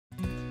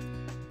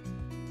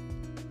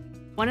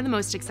One of the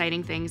most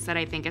exciting things that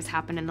I think has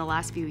happened in the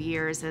last few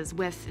years is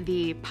with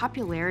the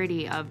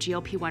popularity of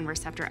GLP-1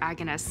 receptor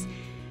agonists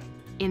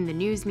in the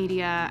news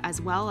media, as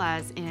well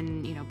as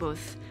in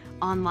both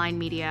online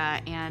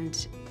media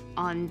and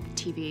on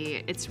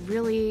TV. It's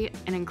really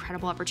an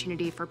incredible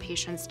opportunity for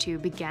patients to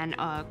begin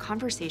a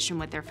conversation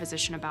with their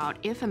physician about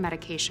if a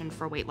medication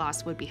for weight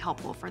loss would be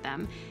helpful for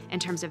them in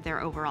terms of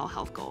their overall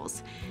health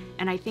goals.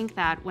 And I think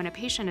that when a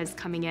patient is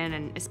coming in,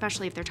 and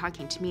especially if they're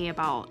talking to me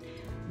about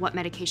what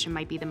medication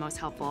might be the most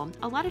helpful,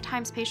 a lot of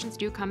times patients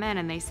do come in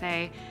and they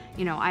say,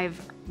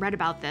 I've read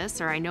about this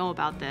or I know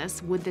about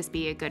this, would this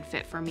be a good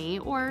fit for me?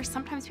 Or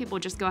sometimes people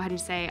just go ahead and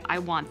say, I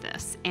want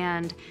this.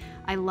 And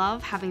I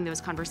love having those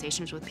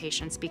conversations with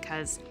patients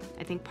because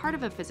I think part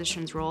of a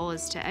physician's role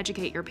is to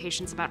educate your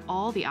patients about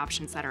all the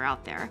options that are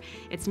out there.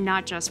 It's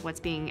not just what's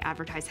being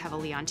advertised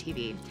heavily on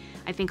TV.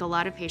 I think a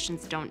lot of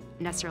patients don't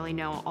necessarily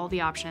know all the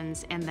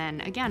options, and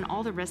then again,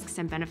 all the risks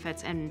and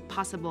benefits and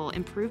possible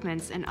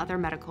improvements in other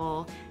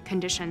medical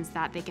conditions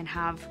that they can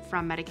have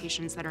from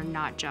medications that are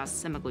not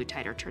just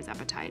semaglutide or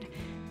tirzepatide.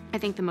 I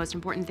think the most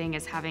important thing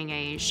is having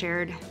a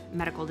shared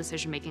medical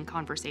decision-making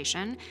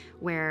conversation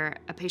where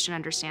a patient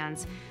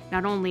understands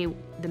not only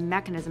the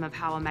mechanism of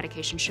how a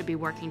medication should be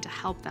working to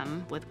help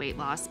them with weight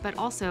loss, but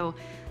also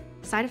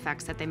side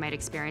effects that they might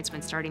experience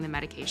when starting the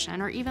medication,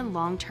 or even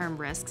long-term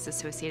risks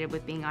associated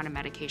with being on a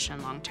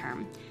medication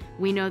long-term.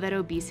 We know that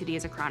obesity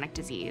is a chronic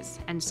disease,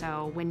 and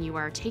so when you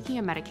are taking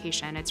a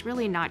medication, it's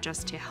really not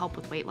just to help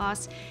with weight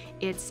loss,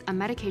 it's a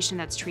medication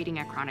that's treating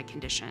a chronic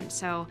condition.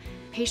 So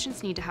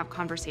patients need to have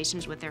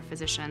conversations with their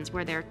physicians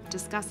where they're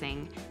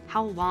discussing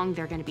how long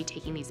they're going to be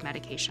taking these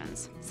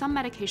medications. Some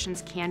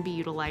medications can be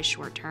utilized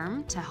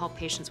short-term to help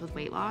patients with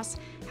weight loss.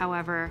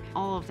 However,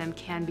 all of them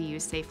can be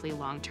used safely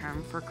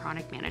long-term for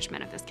chronic management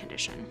of this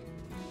condition.